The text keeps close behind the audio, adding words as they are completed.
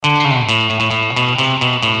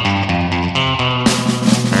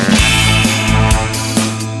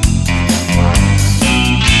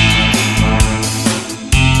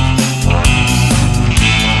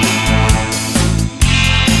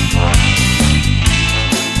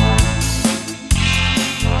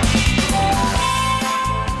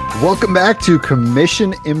Welcome back to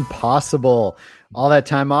Commission Impossible. All that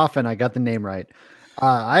time off, and I got the name right.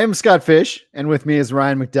 I am Scott Fish, and with me is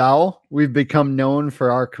Ryan McDowell. We've become known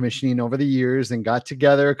for our commissioning over the years and got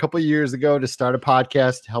together a couple of years ago to start a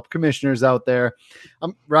podcast to help commissioners out there.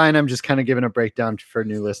 Ryan, I'm just kind of giving a breakdown for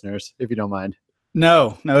new listeners, if you don't mind.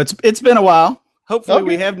 No, it's been a while. Hopefully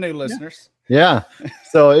we have new listeners. Yeah.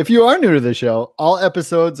 So if you are new to the show, all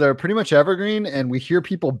episodes are pretty much evergreen, and we hear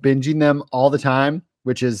people binging them all the time,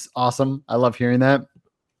 which is awesome. I love hearing that.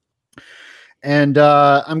 And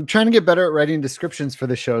I'm trying to get better at writing descriptions for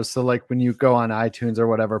the shows. So like when you go on iTunes or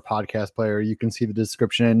whatever podcast player, you can see the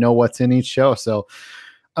description and know what's in each show. So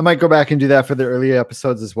I might go back and do that for the early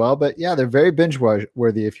episodes as well. But yeah, they're very binge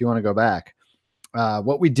worthy if you want to go back.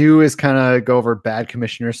 What we do is kind of go over bad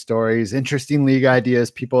commissioner stories, interesting league ideas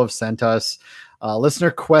people have sent us, listener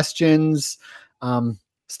questions,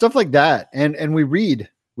 stuff like that. And we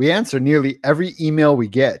answer nearly every email we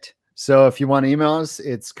get. So if you want to email us,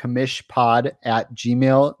 it's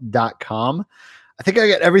commishpod@gmail.com. I think I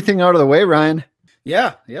got everything out of the way, Ryan.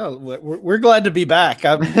 Yeah. We're glad to be back.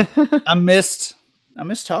 I missed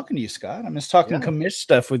talking to you, Scott. I missed talking commish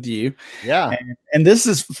stuff with you. Yeah. And this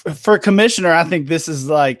is for commissioner. I think this is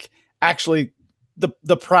like actually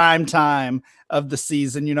the prime time of the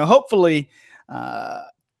season. You know, hopefully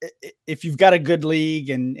if you've got a good league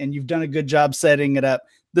and you've done a good job setting it up,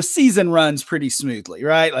 the season runs pretty smoothly,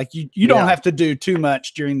 right? Like you don't have to do too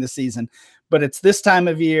much during the season, but it's this time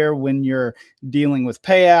of year when you're dealing with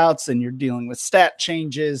payouts and you're dealing with stat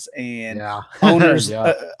changes and owners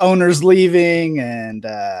leaving and,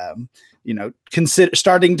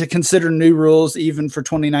 starting to consider new rules even for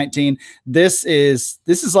 2019. This is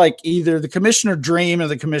like either the commissioner dream or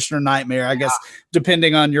the commissioner nightmare, I guess,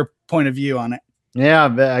 depending on your point of view on it.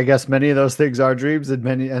 Yeah, I guess many of those things are dreams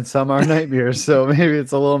and some are nightmares. So maybe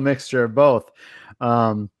it's a little mixture of both.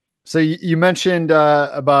 So you mentioned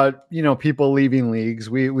about, people leaving leagues.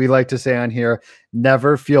 We like to say on here,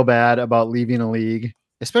 never feel bad about leaving a league,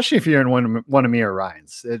 especially if you're in one of me or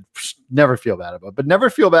Ryan's. Never feel bad but never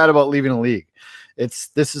feel bad about leaving a league.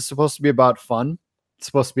 This is supposed to be about fun. It's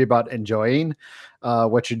supposed to be about enjoying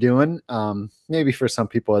what you're doing. Maybe for some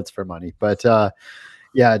people it's for money, but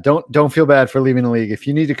yeah, don't feel bad for leaving a league. If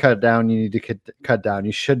you need to cut down, you need to cut down.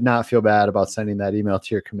 You should not feel bad about sending that email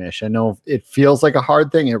to your commish. I know it feels like a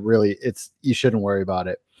hard thing. You shouldn't worry about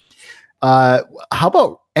it. How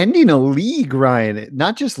about ending a league, Ryan?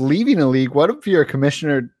 Not just leaving a league. What if you're a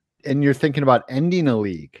commissioner and you're thinking about ending a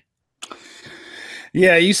league?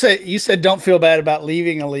 Yeah, you said don't feel bad about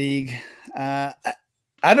leaving a league. I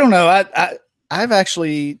don't know. I've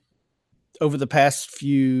actually over the past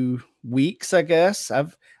few weeks, I guess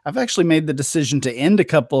I've actually made the decision to end a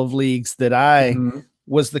couple of leagues that I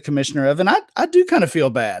was the commissioner of, and I do kind of feel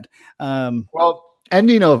bad. Well,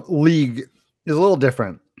 ending a league is a little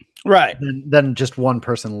different, right, than just one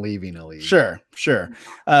person leaving a league. Sure.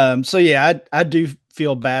 So yeah, I do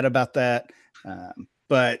feel bad about that,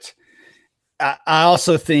 but I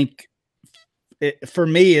also think for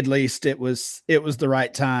me at least it was the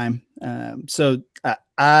right time. So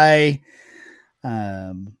I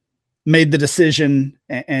made the decision,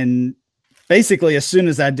 and basically as soon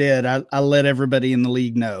as I did, I let everybody in the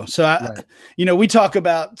league know. So we talk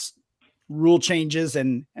about rule changes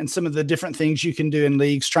and some of the different things you can do in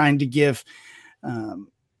leagues, trying to give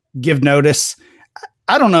notice.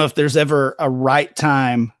 I don't know if there's ever a right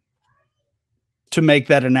time to make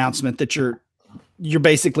that announcement that you're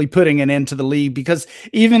basically putting an end to the league, because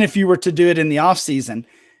even if you were to do it in the off season,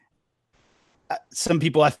 some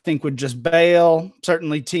people I think would just bail.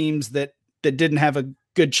 Certainly teams that didn't have a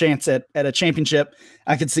good chance at a championship,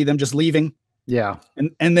 I could see them just leaving. Yeah.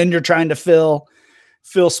 And then you're trying to fill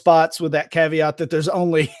spots with that caveat that there's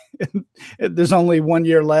only 1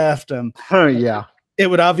 year left. It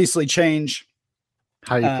would obviously change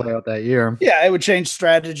how you play out that year. Yeah. It would change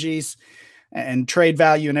strategies and trade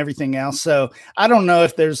value and everything else. So I don't know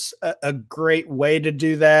if there's a great way to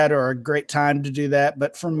do that or a great time to do that.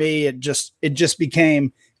 But for me, it just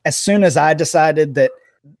became, as soon as I decided that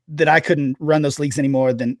I couldn't run those leagues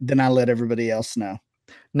anymore, then I let everybody else know.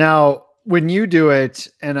 Now, when you do it,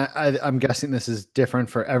 and I'm guessing this is different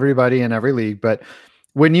for everybody in every league, but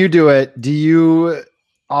when you do it, do you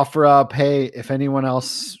offer up, hey, if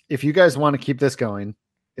you guys want to keep this going,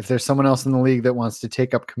 if there's someone else in the league that wants to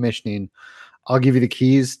take up commissioning, I'll give you the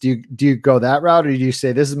keys. Do you go that route, or do you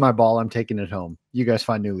say, this is my ball, I'm taking it home, you guys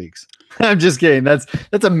find new leagues? I'm just kidding. That's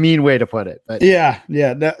a mean way to put it. But yeah.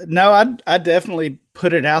 No, I definitely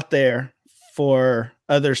put it out there for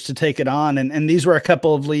others to take it on. And these were a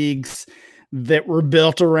couple of leagues that were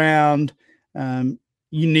built around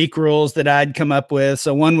unique rules that I'd come up with.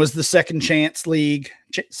 So one was the Second Chance League,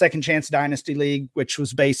 Second Chance Dynasty League, which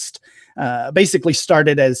was basically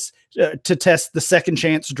started as to test the second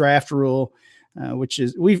chance draft rule, which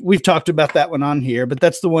is we've talked about that one on here, but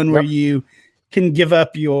that's the one where you can give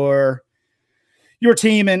up your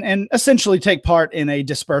team and essentially take part in a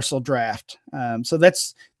dispersal draft. So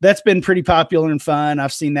that's been pretty popular and fun.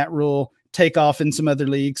 I've seen that rule take off in some other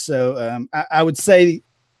leagues. So I would say,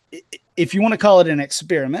 if you want to call it an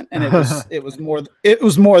experiment, and it was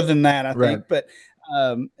more than that, I think, but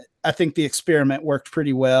I think the experiment worked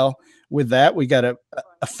pretty well with that. We got a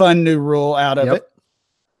fun new rule out of it.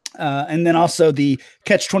 And then also the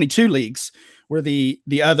Catch-22 leagues were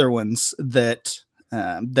the other ones that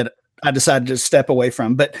I decided to step away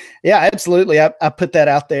from. But yeah, absolutely. I put that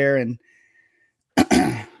out there. And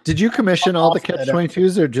did you commission all the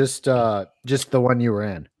Catch-22s or just the one you were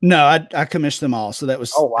in? No, I commissioned them all. So that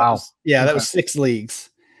was, that was 6 leagues.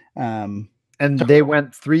 And they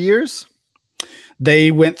went 3 years?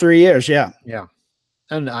 They went 3 years. Yeah. Yeah.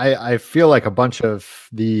 And I feel like a bunch of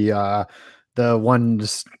the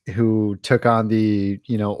ones who took on the,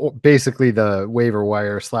 basically the waiver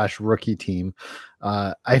wire / rookie team,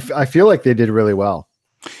 I feel like they did really well.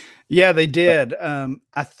 Yeah, they did.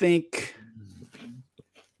 I think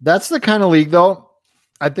that's the kind of league, though,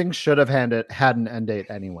 I think should have had an end date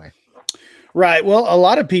anyway. Right. Well, a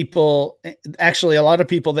lot of people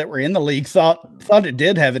that were in the league thought it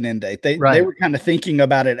did have an end date. They were kind of thinking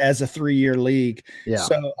about it as a 3-year league. Yeah.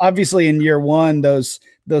 So obviously in year one, those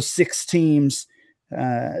 6 teams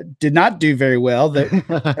did not do very well.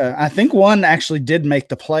 I think one actually did make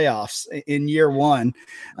the playoffs in year one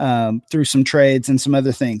through some trades and some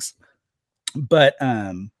other things. But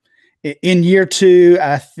in year 2,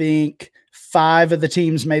 I think 5 of the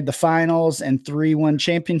teams made the finals and 3 won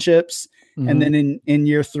championships. Mm-hmm. And then in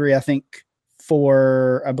year 3, I think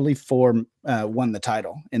 4 won the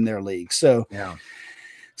title in their league. So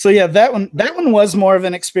yeah, that one was more of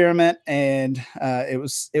an experiment, and it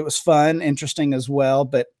was fun, interesting as well.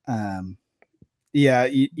 But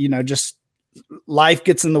just life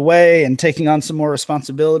gets in the way, and taking on some more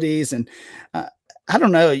responsibilities. And I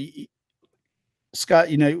don't know, Scott,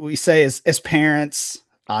 we say as parents,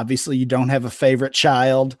 obviously you don't have a favorite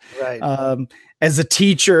child. Right. As a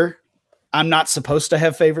teacher, I'm not supposed to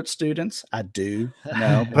have favorite students. I do,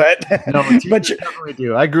 but but you definitely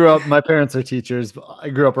do. My parents are teachers. I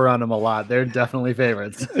grew up around them a lot. They're definitely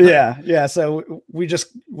favorites. Yeah. So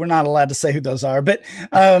we're not allowed to say who those are. But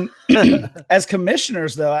as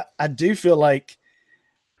commissioners, though, I do feel like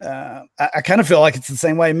I kind of feel like it's the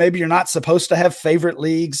same way. Maybe you're not supposed to have favorite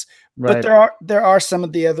leagues, but there are some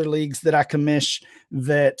of the other leagues that I commish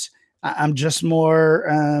that I'm just more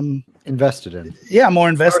invested in. Yeah, more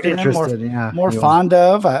invested in, more fond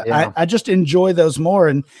of. I just enjoy those more,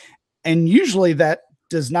 and usually that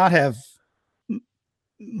does not have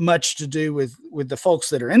much to do with the folks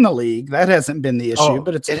that are in the league. That hasn't been the issue,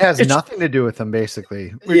 but it has nothing to do with them,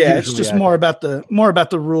 basically. Yeah, it's just more about the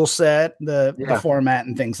rule set, the format,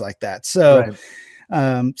 and things like that. So,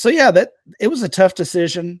 that it was a tough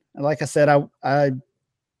decision. Like I said, I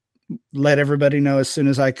let everybody know as soon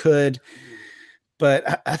as I could.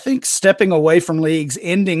 But I think stepping away from leagues,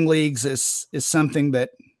 ending leagues is something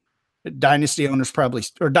that dynasty owners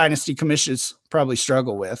dynasty commissions probably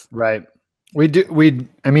struggle with. Right.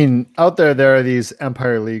 Out there are these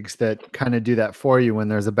empire leagues that kind of do that for you when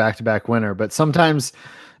there's a back-to-back winner. But sometimes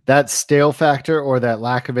that stale factor or that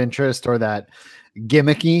lack of interest or that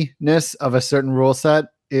gimmickiness of a certain rule set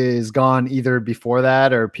is gone either before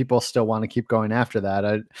that, or people still want to keep going after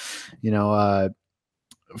that.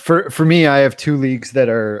 For me, I have 2 leagues that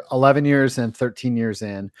are 11 years and 13 years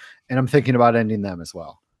in, and I'm thinking about ending them as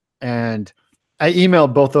well. And I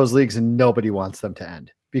emailed both those leagues, and nobody wants them to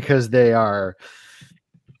end because they are,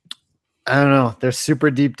 I don't know, they're super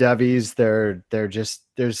deep devies. They're just,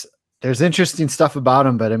 there's interesting stuff about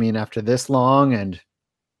them, but after this long, and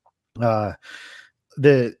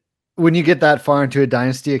when you get that far into a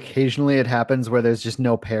dynasty, occasionally it happens where there's just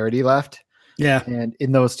no parity left. Yeah. And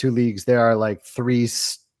in those 2 leagues, there are like 3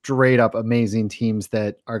 straight up amazing teams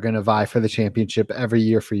that are going to vie for the championship every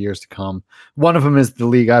year for years to come. One of them is the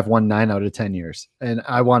league I've won 9 out of 10 years, and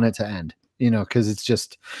I want it to end, cause it's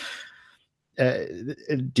just,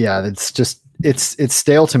 it's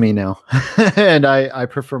stale to me now. And I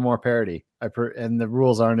prefer more parity. And the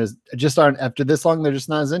rules aren't after this long. They're just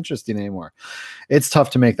not as interesting anymore. It's tough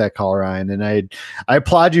to make that call, Ryan. And I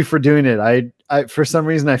applaud you for doing it. I for some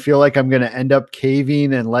reason, I feel like I'm going to end up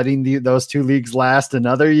caving and letting those 2 leagues last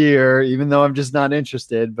another year, even though I'm just not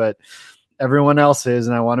interested, but everyone else is.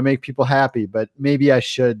 And I want to make people happy, but maybe I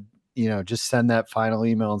should, just send that final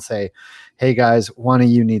email and say, hey guys, one of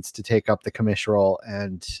you needs to take up the commish role,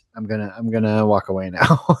 and I'm gonna walk away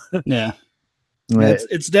now. Yeah.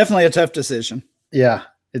 It's definitely a tough decision. Yeah,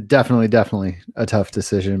 it definitely a tough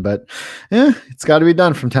decision, but yeah, it's got to be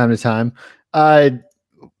done from time to time. I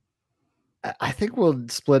think we'll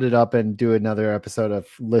split it up and do another episode of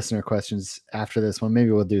listener questions after this one.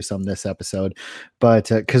 Maybe we'll do some this episode, but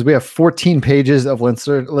because we have 14 pages of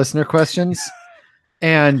listener questions,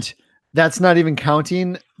 and that's not even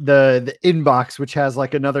counting the inbox, which has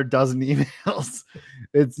like another dozen emails.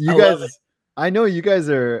 It's you guys. I know you guys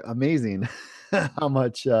are amazing. how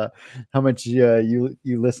much you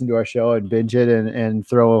listen to our show and binge it and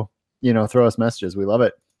throw us messages. We love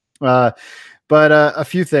it. But a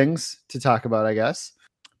few things to talk about, I guess.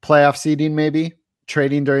 Playoff seeding, maybe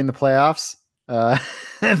trading during the playoffs.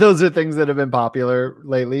 Those are things that have been popular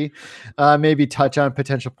lately. Maybe touch on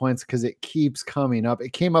potential points because it keeps coming up.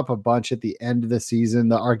 It came up a bunch at the end of the season.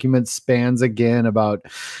 The argument spans again about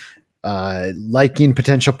liking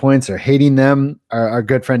potential points or hating them. Our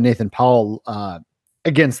good friend Nathan Powell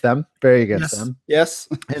against them, very against them. Yes.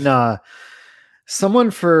 And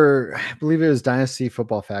someone for, I believe it was Dynasty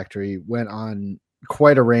Football Factory, went on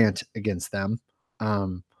quite a rant against them.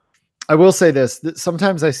 I will say this,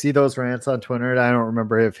 sometimes I see those rants on Twitter, and I don't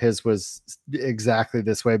remember if his was exactly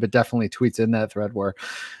this way, but definitely tweets in that thread were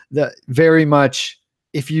very much,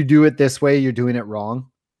 if you do it this way, you're doing it wrong,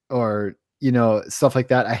 or, stuff like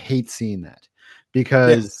that. I hate seeing that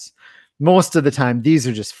because most of the time, these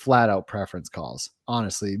are just flat out preference calls.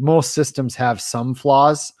 Honestly, most systems have some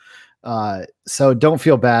flaws. So don't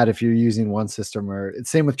feel bad if you're using one system, or it's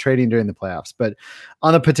same with trading during the playoffs. But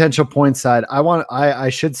on the potential point side, I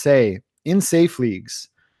should say in safe leagues,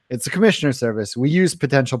 it's a commissioner service. We use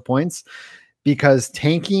potential points because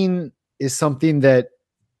tanking is something that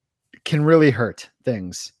can really hurt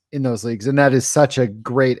things in those leagues. And that is such a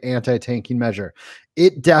great anti-tanking measure.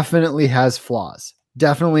 It definitely has flaws,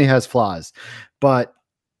 but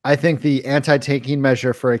I think the anti-tanking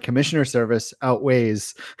measure for a commissioner service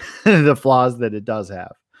outweighs the flaws that it does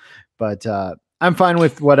have. But I'm fine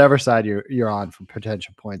with whatever side you're on for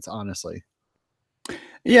potential points, honestly.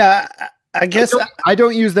 Yeah, I guess I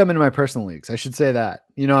don't use them in my personal leagues. I should say that.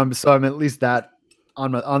 I'm at least that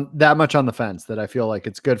on that much on the fence that I feel like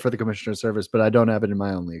it's good for the commissioner service, but I don't have it in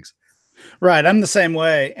my own leagues. Right, I'm the same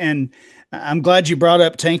way, and I'm glad you brought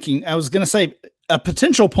up tanking. I was going to say, a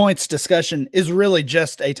potential points discussion is really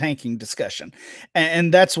just a tanking discussion.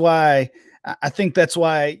 And that's why I think that's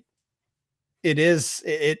why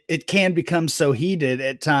it can become so heated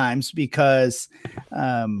at times because,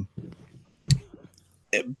 there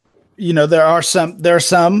are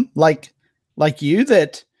some like you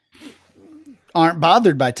that aren't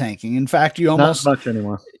bothered by tanking. In fact, you almost not much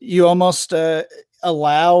anymore. You almost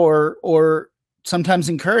allow or sometimes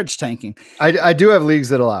encourage tanking. I do have leagues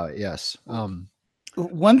that allow it. Yes.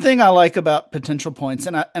 One thing I like about potential points,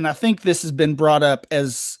 and I think this has been brought up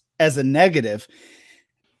as a negative.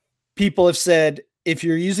 People have said if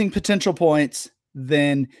you're using potential points,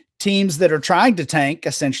 then teams that are trying to tank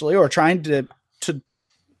essentially, or trying to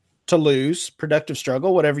lose, productive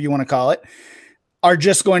struggle, whatever you want to call it, are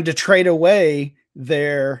just going to trade away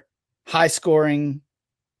their high scoring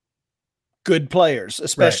good players,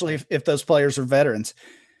 especially if those players are veterans.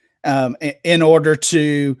 In order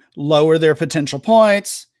to lower their potential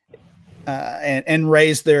points and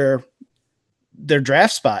raise their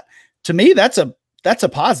draft spot. To me, that's a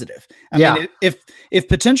positive. I mean, if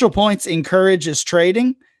potential points encourages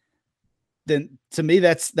trading, then to me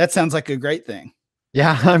that sounds like a great thing.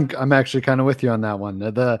 Yeah, I'm actually kind of with you on that one.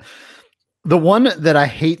 The one that I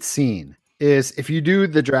hate seeing is if you do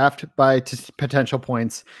the draft by potential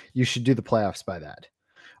points, you should do the playoffs by that.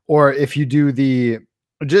 Or if you do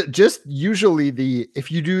just usually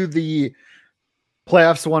if you do the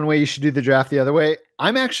playoffs one way, you should do the draft the other way.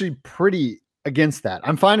 I'm actually pretty against that.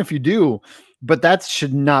 I'm fine if you do, but that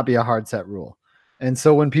should not be a hard set rule. And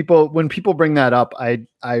so when people bring that up, I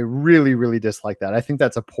really, really dislike that. I think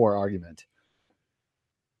that's a poor argument.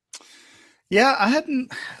 Yeah, I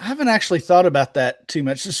haven't actually thought about that too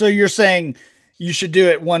much. So you're saying you should do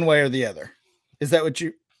it one way or the other. Is that what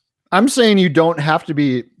I'm saying you don't have to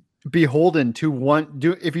be beholden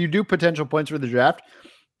to if you do potential points for the draft,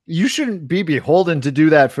 you shouldn't be beholden to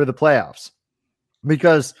do that for the playoffs,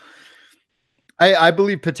 because I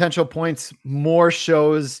believe potential points more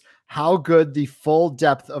shows how good the full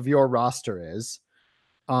depth of your roster is.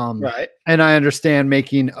 Right. And I understand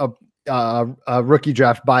making a rookie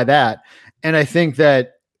draft by that. And I think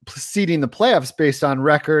that seeding the playoffs based on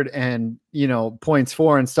record and, points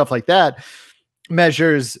for and stuff like that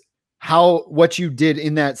measures what you did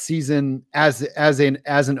in that season as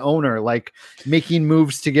an owner, like making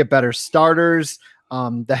moves to get better starters.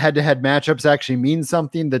 The head-to-head matchups actually mean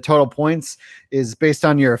something. The total points is based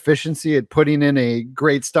on your efficiency at putting in a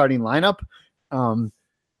great starting lineup.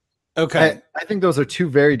 Okay. I think those are two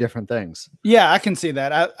very different things. Yeah, I can see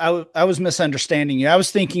that. I was misunderstanding you. I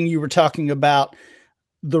was thinking you were talking about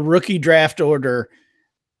the rookie draft order,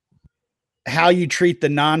 how you treat the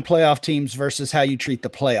non-playoff teams versus how you treat the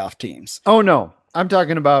playoff teams. Oh no, I'm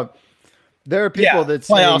talking about there are people that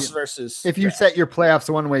say playoffs versus if you set your playoffs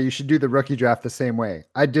one way, you should do the rookie draft the same way.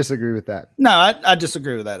 I disagree with that. No, I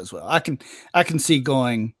disagree with that as well. I can see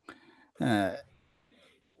going.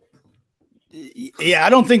 Yeah, I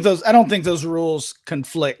don't think those rules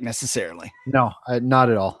conflict necessarily. No, not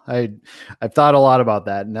at all. I've thought a lot about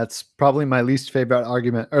that, and that's probably my least favorite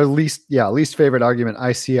argument, or least favorite argument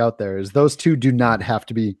I see out there is those two do not have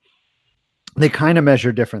to be. They kind of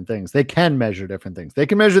measure different things. They can measure different things. They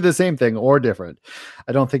can measure the same thing or different.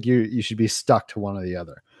 I don't think you should be stuck to one or the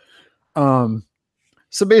other.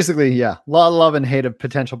 So basically, yeah, a lot of love and hate of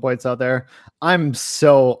potential points out there. I'm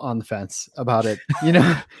so on the fence about it. You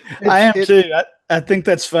know, I am too. I think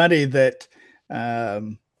that's funny that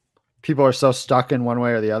people are so stuck in one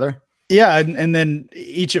way or the other. Yeah, and then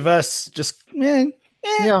each of us just yeah,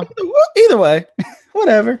 either way,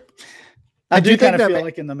 whatever. I do kind of feel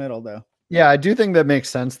like in the middle though. Yeah, I do think that makes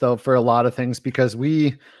sense though for a lot of things because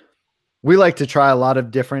we like to try a lot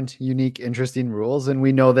of different, unique, interesting rules, and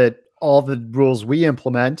we know that all the rules we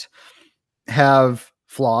implement have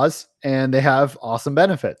flaws and they have awesome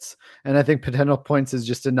benefits. And I think potential points is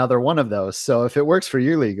just another one of those. So if it works for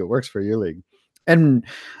your league, it works for your league. And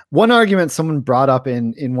one argument someone brought up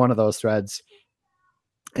in one of those threads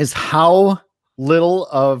is how little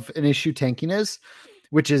of an issue tanking is,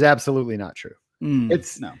 which is absolutely not true.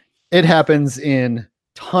 It happens in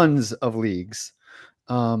tons of leagues.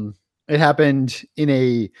 It happened in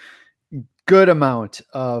a good amount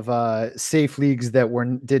of safe leagues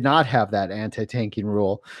that did not have that anti-tanking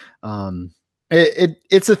rule.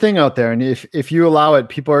 It's a thing out there, and if you allow it,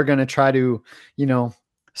 people are going to try to,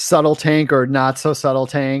 subtle tank or not so subtle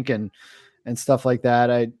tank and stuff like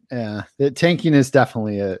that. The tanking is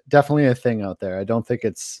definitely a thing out there. I don't think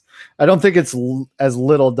it's as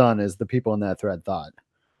little done as the people in that thread thought.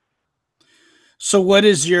 So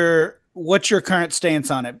what's your current stance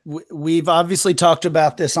on it? We've obviously talked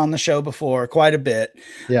about this on the show before quite a bit.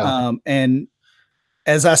 Yeah. And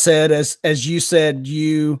as I said, as you said,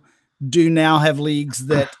 you do now have leagues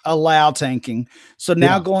that allow tanking. So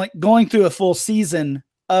now going through a full season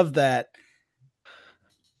of that,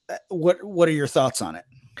 what are your thoughts on it?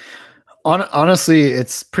 Honestly,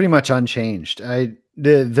 it's pretty much unchanged.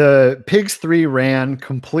 The Pigs 3 ran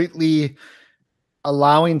completely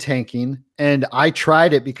allowing tanking, and I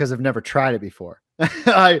tried it because I've never tried it before.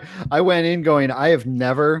 I went in going, I have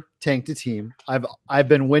never tanked a team. I've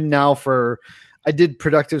been win now I did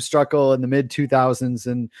productive struggle in the mid 2000s,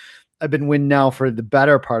 and I've been win now for the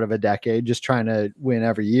better part of a decade, just trying to win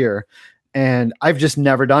every year. And I've just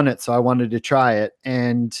never done it. So I wanted to try it,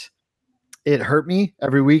 and it hurt me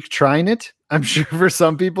every week trying it. I'm sure for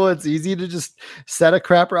some people it's easy to just set a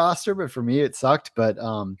crap roster, but for me it sucked. But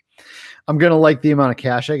I'm going to like the amount of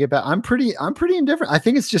cash I get back. I'm pretty indifferent. I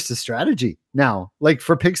think it's just a strategy now. Like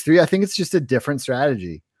for Pigs 3, I think it's just a different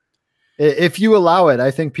strategy. If you allow it, I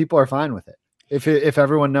think people are fine with it. If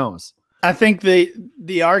everyone knows. I think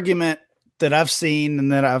the argument that I've seen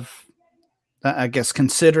and that I've, I guess,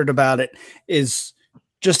 considered about it is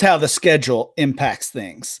just how the schedule impacts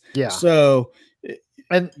things. Yeah. So,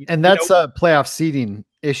 and that's a playoff seeding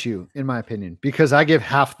issue, in my opinion, because I give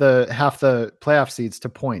half the playoff seeds to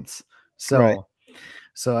points. So, right.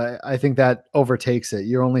 So I think that overtakes it.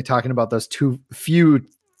 You're only talking about those few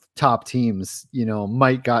top teams,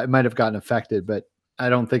 might have gotten affected, but I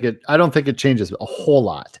don't think it changes a whole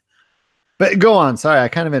lot. But go on. Sorry, I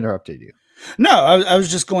kind of interrupted you. No, I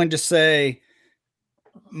was just going to say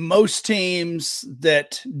most teams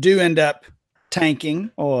that do end up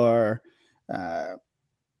tanking or at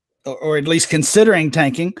least considering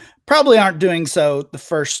tanking probably aren't doing so the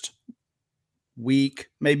first week,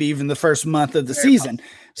 maybe even the first month of the season.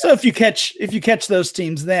 So if you catch those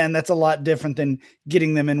teams, then that's a lot different than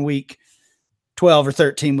getting them in week 12 or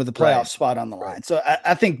 13 with a playoff spot on the line. So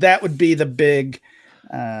I think that would be the big,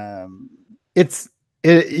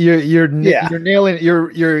 you're nailing it.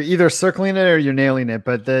 You're either circling it or you're nailing it.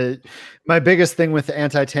 But my biggest thing with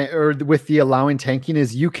anti-tank or with the allowing tanking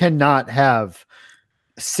is you cannot have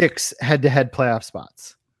 6 head-to-head playoff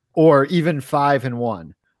spots or even 5 and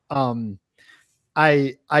 1.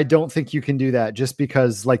 I don't think you can do that just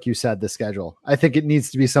because, like you said, the schedule. I think it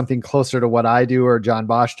needs to be something closer to what I do or John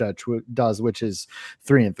Bosch does, which is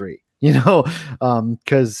 3-3.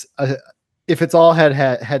 Because if it's all head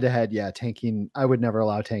to head, yeah, tanking. I would never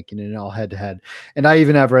allow tanking in all head to head, and I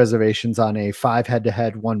even have reservations on a 5 head to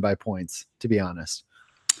head won by points. To be honest,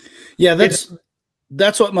 yeah,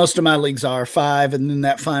 that's what most of my leagues are, 5, and then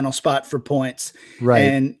that final spot for points,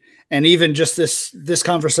 right? And even just this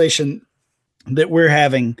conversation that we're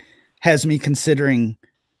having has me considering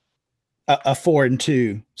a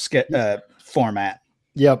 4-2 format.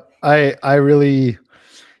 Yep, I really,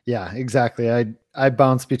 yeah, exactly. I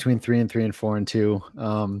bounce between 3-3 and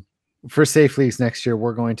 4-2. For safe leagues next year,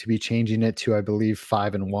 we're going to be changing it to, I believe,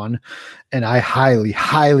 5-1. And I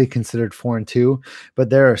highly considered 4-2,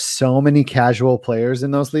 but there are so many casual players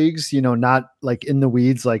in those leagues, not like in the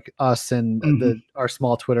weeds, like us and our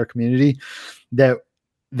small Twitter community, that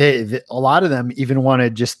a lot of them even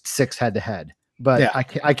wanted just 6 head to head, but yeah.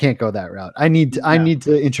 I can't go that route. I need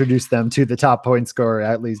to introduce them to the top point scorer,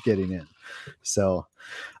 at least getting in. So,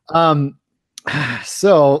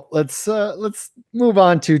 so let's move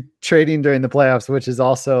on to trading during the playoffs, which has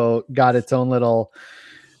also got its own little.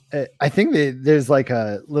 I think there's like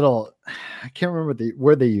a little. I can't remember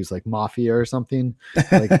where they use like Mafia or something.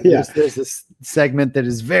 Like yeah. there's this segment that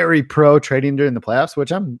is very pro trading during the playoffs,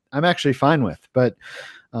 which I'm actually fine with. But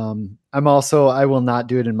I will not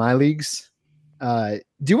do it in my leagues. Do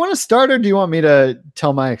you want to start, or do you want me to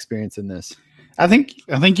tell my experience in this? I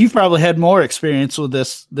think you've probably had more experience with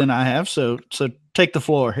this than I have. So take the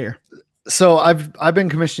floor here. So I've been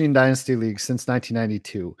commissioning dynasty leagues since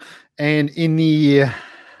 1992, and in the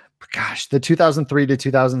 2003 to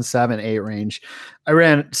 2007-8 range,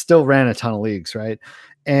 I still ran a ton of leagues, right?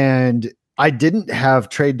 And I didn't have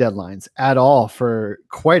trade deadlines at all for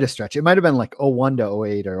quite a stretch. It might have been like 01 to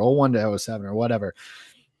 08 or 01 to 07 or whatever.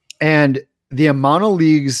 And the amount of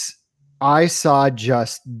leagues I saw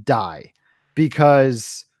just die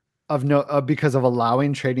because of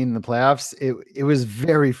allowing trading in the playoffs, it was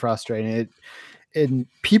very frustrating. And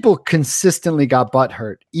people consistently got butt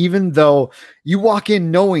hurt, even though you walk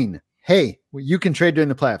in knowing, hey, you can trade during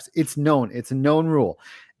the playoffs. It's known. It's a known rule.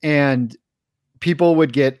 And people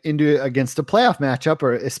would get into against a playoff matchup,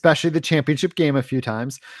 or especially the championship game a few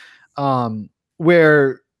times,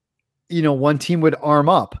 where, one team would arm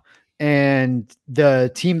up, and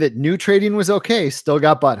the team that knew trading was okay still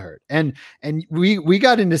got butthurt. And we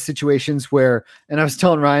got into situations where, and I was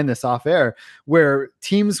telling Ryan this off air, where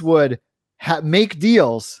teams would make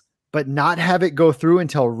deals, but not have it go through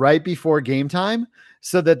until right before game time,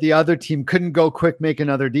 so that the other team couldn't go quick, make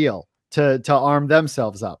another deal to arm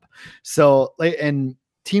themselves up. So, and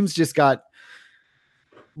teams just got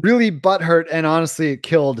really butthurt, and honestly, it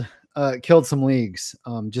killed some leagues.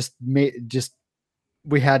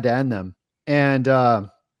 We had to end them. And I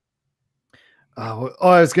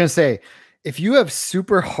was going to say, if you have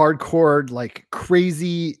super hardcore, like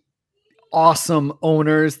crazy, awesome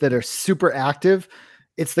owners that are super active,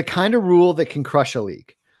 it's the kind of rule that can crush a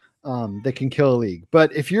league, that can kill a league.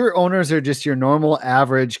 But if your owners are just your normal,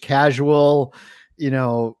 average, casual,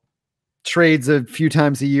 trades a few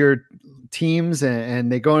times a year teams,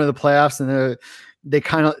 and they go into the playoffs, and they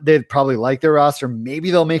probably like their roster.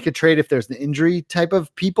 Maybe they'll make a trade if there's an injury type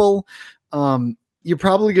of people. You're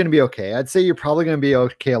probably going to be okay. I'd say you're probably going to be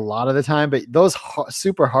okay a lot of the time, but those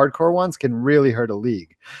super hardcore ones can really hurt a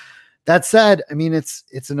league. That said, I mean,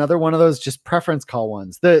 it's another one of those just preference call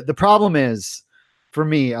ones. The problem is, for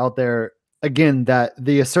me out there, again, that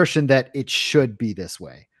the assertion that it should be this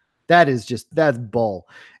way, that's bull.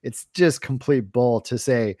 It's just complete bull to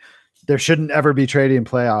say there shouldn't ever be trading in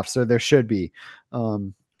playoffs, or there should be.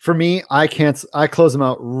 For me, I close them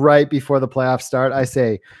out right before the playoffs start. I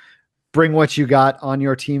say, bring what you got on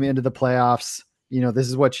your team into the playoffs. This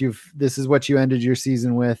is what you ended your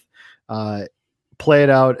season with. Play it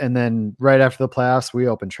out, and then right after the playoffs, we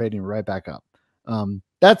open trading right back up.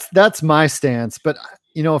 That's my stance. But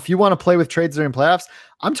if you want to play with trades during playoffs,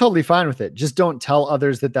 I'm totally fine with it. Just don't tell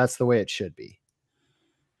others that that's the way it should be.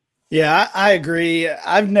 Yeah, I agree.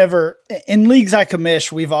 I've never, in leagues I commish,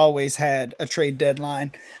 we've always had a trade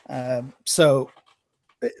deadline. So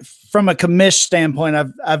from a commish standpoint,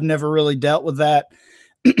 I've never really dealt with that.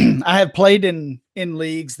 I have played in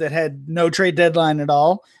leagues that had no trade deadline at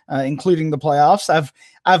all, including the playoffs.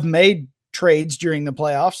 I've made trades during the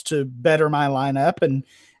playoffs to better my lineup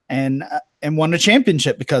and won a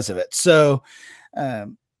championship because of it. So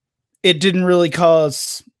it didn't really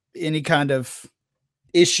cause any kind of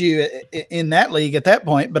issue in that league at that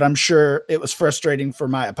point, but I'm sure it was frustrating for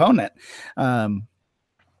my opponent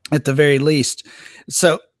at the very least.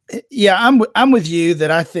 So Yeah, I'm with you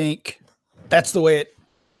that I think that's the way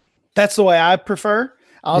I prefer.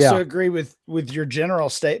 I also agree with your general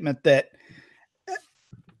statement that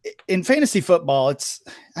in fantasy football,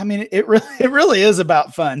 it really is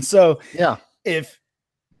about fun. So yeah, if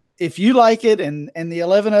you like it and the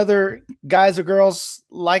 11 other guys or girls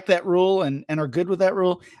like that rule and are good with that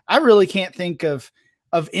rule, I really can't think of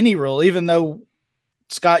any rule, even though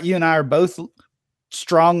Scott, you and I are both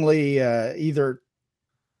strongly either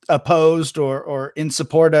opposed or in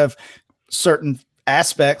support of certain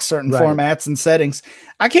aspects, certain formats and settings.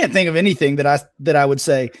 I can't think of anything that I would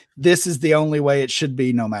say this is the only way it should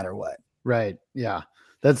be no matter what. Right. Yeah.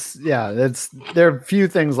 There are a few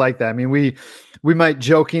things like that. I mean, we might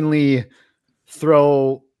jokingly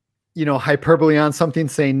throw, hyperbole on something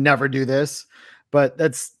saying never do this, but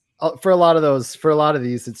that's for a lot of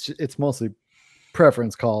these, it's mostly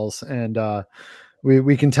preference calls. And,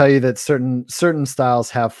 we can tell you that certain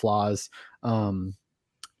styles have flaws.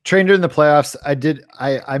 Trained in the playoffs,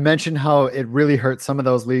 I mentioned how it really hurt some of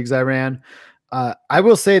those leagues I ran. I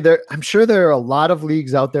will say I'm sure there are a lot of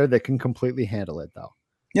leagues out there that can completely handle it though.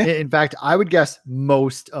 Yeah. In fact, I would guess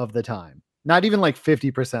most of the time, not even like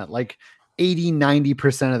 50%, like 80,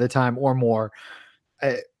 90% of the time or more,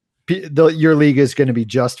 your league is going to be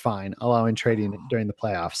just fine allowing trading during the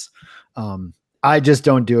playoffs. I just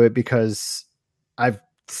don't do it because I've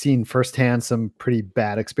seen firsthand some pretty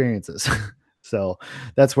bad experiences. So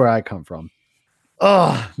that's where I come from.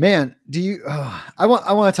 Oh man, I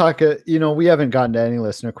want to talk, we haven't gotten to any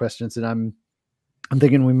listener questions, and I'm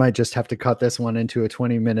thinking we might just have to cut this one into a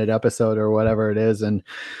 20-minute episode or whatever it is and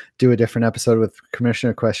do a different episode with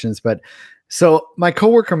commissioner questions. But so my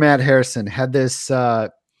coworker, Matt Harrison, had this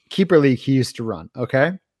keeper league he used to run.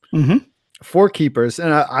 Okay. Mm-hmm. 4 keepers.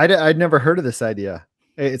 And I'd never heard of this idea.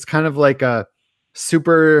 It's kind of like a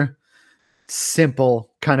super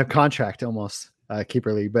simple kind of contract, almost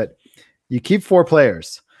keeper league, but you keep 4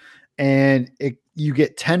 players and you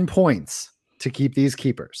get 10 points to keep these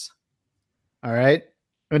keepers. All right.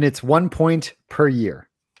 And it's 1 point per year.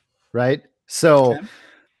 Right. So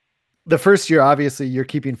the first year, obviously you're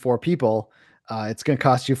keeping 4 people. It's going to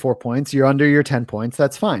cost you 4 points. You're under your 10 points.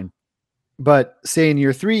 That's fine. But say in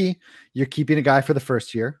year 3, you're keeping a guy for the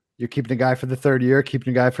first year. You're keeping a guy for the third year,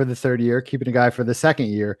 keeping a guy for the third year, keeping a guy for the second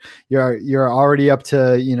year. You're already up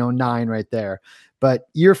to, 9 right there. But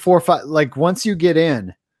year 4, 5, like once you get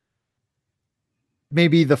in,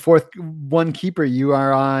 maybe the 4th one keeper, you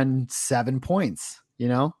are on 7 points,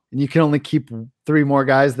 and you can only keep 3 more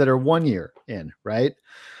guys that are 1 year in, right?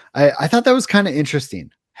 I thought that was kind of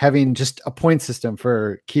interesting, having just a point system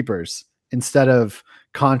for keepers instead of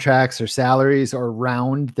contracts or salaries or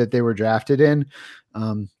round that they were drafted in.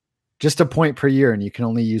 Just a point per year, and you can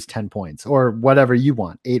only use 10 points or whatever you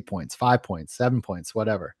want, 8 points, 5 points, 7 points,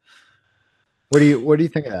 whatever. What do you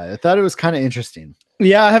think of that? I thought it was kind of interesting.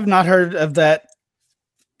 Yeah, I have not heard of that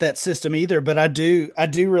system either, but I do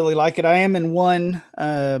really like it. I am in one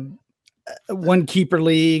keeper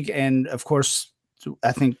league, and of course,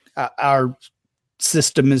 I think our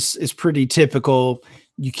system is pretty typical.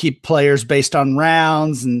 You keep players based on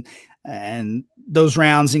rounds, and those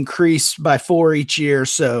rounds increase by 4 each year.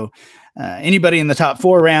 So anybody in the top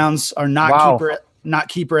 4 rounds are not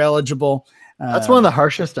keeper eligible. That's one of the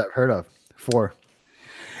harshest I've heard of. 4.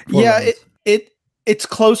 Yeah, it's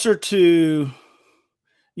closer to,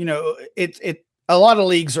 a lot of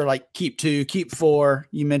leagues are like keep 2, keep 4.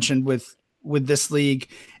 You mentioned with this league,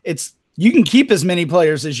 you can keep as many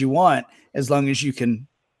players as you want as long as you can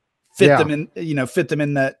fit them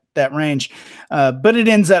in that range. But it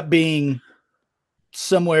ends up being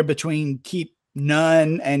somewhere between keep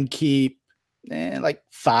none and keep like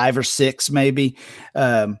 5 or 6 maybe.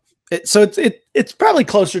 So it's probably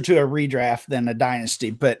closer to a redraft than a dynasty,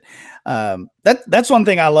 but that's one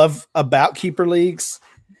thing I love about keeper leagues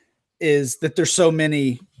is that there's so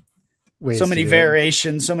many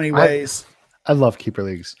variations, so many ways. I love keeper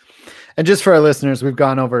leagues. And just for our listeners, we've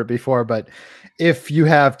gone over it before, but if you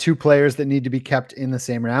have 2 players that need to be kept in the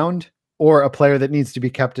same round, or a player that needs to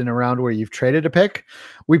be kept in a round where you've traded a pick,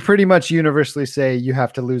 we pretty much universally say you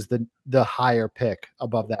have to lose the higher pick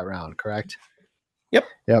above that round, correct?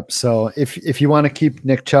 Yep. So if you want to keep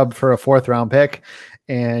Nick Chubb for a 4th round pick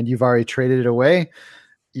and you've already traded it away,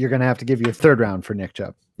 you're going to have to give you a 3rd round for Nick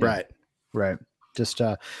Chubb. Yeah. Right. Just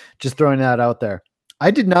throwing that out there.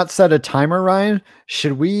 I did not set a timer, Ryan.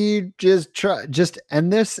 Should we just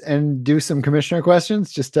end this and do some commissioner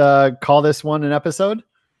questions? Just call this one an episode?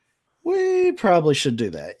 We probably should do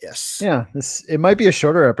that. Yes. Yeah, it might be a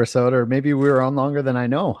shorter episode, or maybe we were on longer than I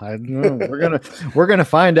know. I don't know. We're gonna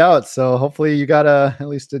find out. So hopefully you got at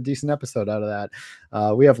least a decent episode out of that.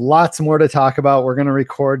 We have lots more to talk about. We're gonna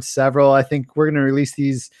record several. I think we're gonna release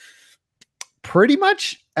these pretty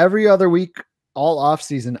much every other week, all off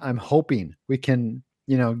season. I'm hoping we can,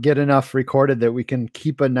 get enough recorded that we can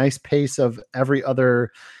keep a nice pace of every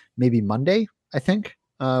other, maybe Monday. I think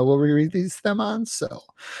we'll release them on. So,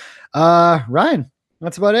 Ryan,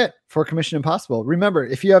 that's about it for Commission Impossible. Remember,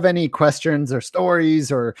 if you have any questions or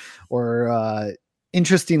stories or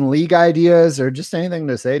interesting league ideas or just anything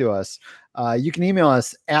to say to us, you can email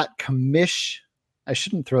us at commish. I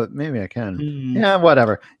shouldn't throw it. Maybe I can. Yeah,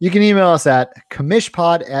 whatever. You can email us at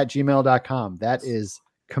commishpod@gmail.com. That is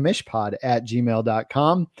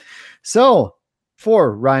commishpod@gmail.com. So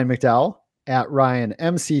for Ryan McDowell at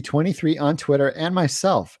RyanMC23 on Twitter and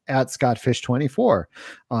myself at ScottFish24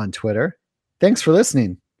 on Twitter. Thanks for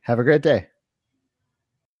listening. Have a great day.